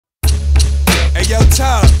Hey yo,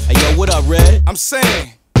 Tyler. Hey yo, what up, Red? I'm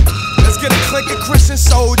saying, let's get a clique of Christian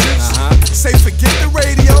soldiers. Say forget the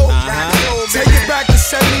radio. Take it back to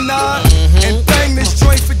 79 and bang this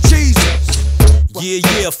joint for Jesus.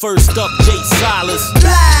 Yeah, first up, Jay Silas.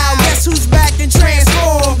 Loud, guess who's back and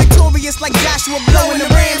transformed? Victorious like Joshua blowing the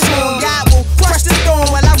ram's horn. God will crush the thorn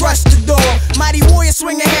while I rush the door. Mighty warrior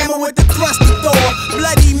swing a hammer with the thrust of Thor.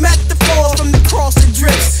 Bloody metaphors from the cross it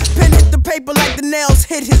drips. Pen hit the paper like the nails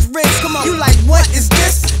hit his wrist. Come on, you like, what is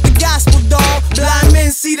this? The gospel, dog. Blind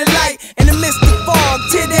men see the light in the midst of fog.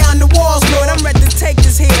 Tear down the walls, Lord, I'm ready to take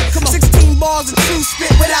this here. Come on, 16 bars of true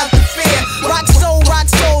spit without the fear. Rock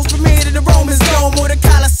souls from here to the Romans dome or the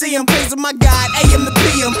Coliseum. Praising my God, AM to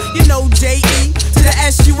PM. You know J.E. to the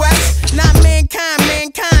S.U.S. Not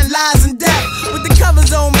mankind, lies and death. With the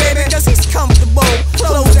covers on, baby, cause he's comfortable.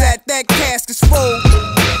 Close that casket's full.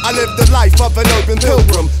 I live the life of an urban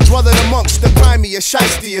pilgrim, dwelling amongst the grimiest,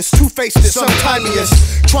 shystiest, two-facedest, sometimiest,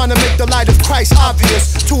 trying to make the light of Christ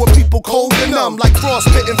obvious to a people cold and numb like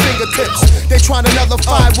frostbitten fingertips. They trying to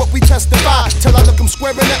nullify what we testify, till I look them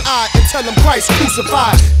square in the eye and tell them Christ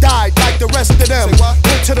crucified, died like the rest of them.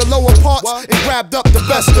 Went to the lower parts and grabbed up the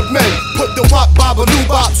best of men, put the wop babaloo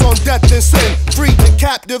bops on death and sin, freed the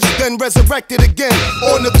captives, then resurrected again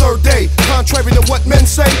on the third day. Contrary to what men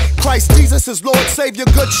say, Christ Jesus is Lord, Savior,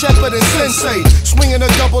 good shepherd and sensei, swinging a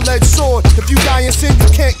double-edged sword. If you die in sin, you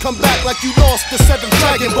can't come back like you lost the 7th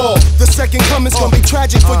Dragon Ball. The second coming's gonna be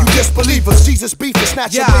tragic for you disbelievers. Jesus beat and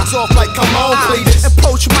snatch your wings off like, come on, please.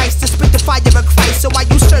 Approach mice to spit the fire of Christ. So why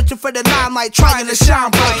you searching for the limelight, trying to shine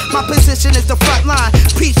bright? My position is the front line,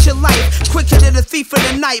 preach your life, quicker than a thief in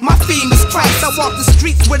the night. My theme is Christ. I walk the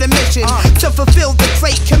streets with a mission to fulfill the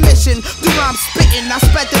great commission. Through I'm spitting, I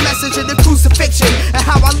spread the message of the crucifixion, and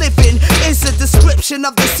how I live in is a description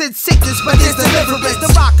of the sin sickness, but it's deliverance.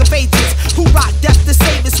 The rock of ages who rock death to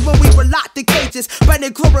save us when we were locked in cages. But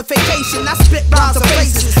in glorification, I spit rhymes of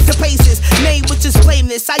faces, the paces, name which is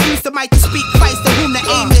blameless. I use the mic to speak Christ to whom the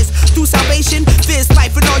aim is. Through salvation, there's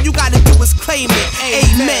life, and all you gotta do is claim it.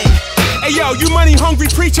 Amen. Hey yo, you money hungry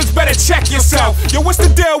preachers better check yourself. Yo, what's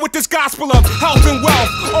the deal with this gospel of health and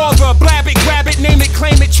wealth? All the blab it, grab it, name it,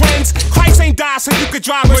 claim it trends. Christ ain't died so you could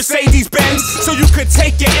drive Mercedes-Benz, so you could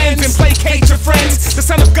take your ends and placate your friends. The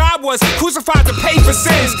Son of God was crucified to pay for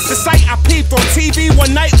sins. The sight I peeped on TV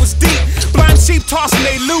one night was deep. Blind sheep tossing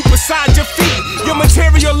they loot beside your feet. Your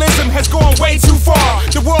materialism has gone way too far.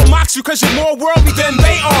 The world mocks you cause you're more worldly than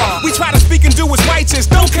they are. We try to speak and do what's righteous,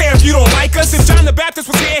 don't care if you don't like us. If John the Baptist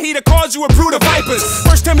was here, he'd have called you a brood of vipers.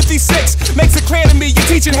 1 Timothy 6 makes it clear to me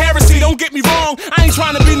you're teaching heresy. Don't get me wrong, I ain't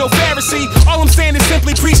trying to be no Pharisee. All I'm saying is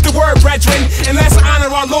simply preach the word, brethren, and let's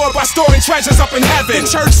honor our Lord by storing treasures up in heaven.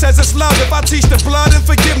 The church says it's love if I teach the blood and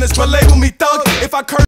forgiveness, but label me thug if I curse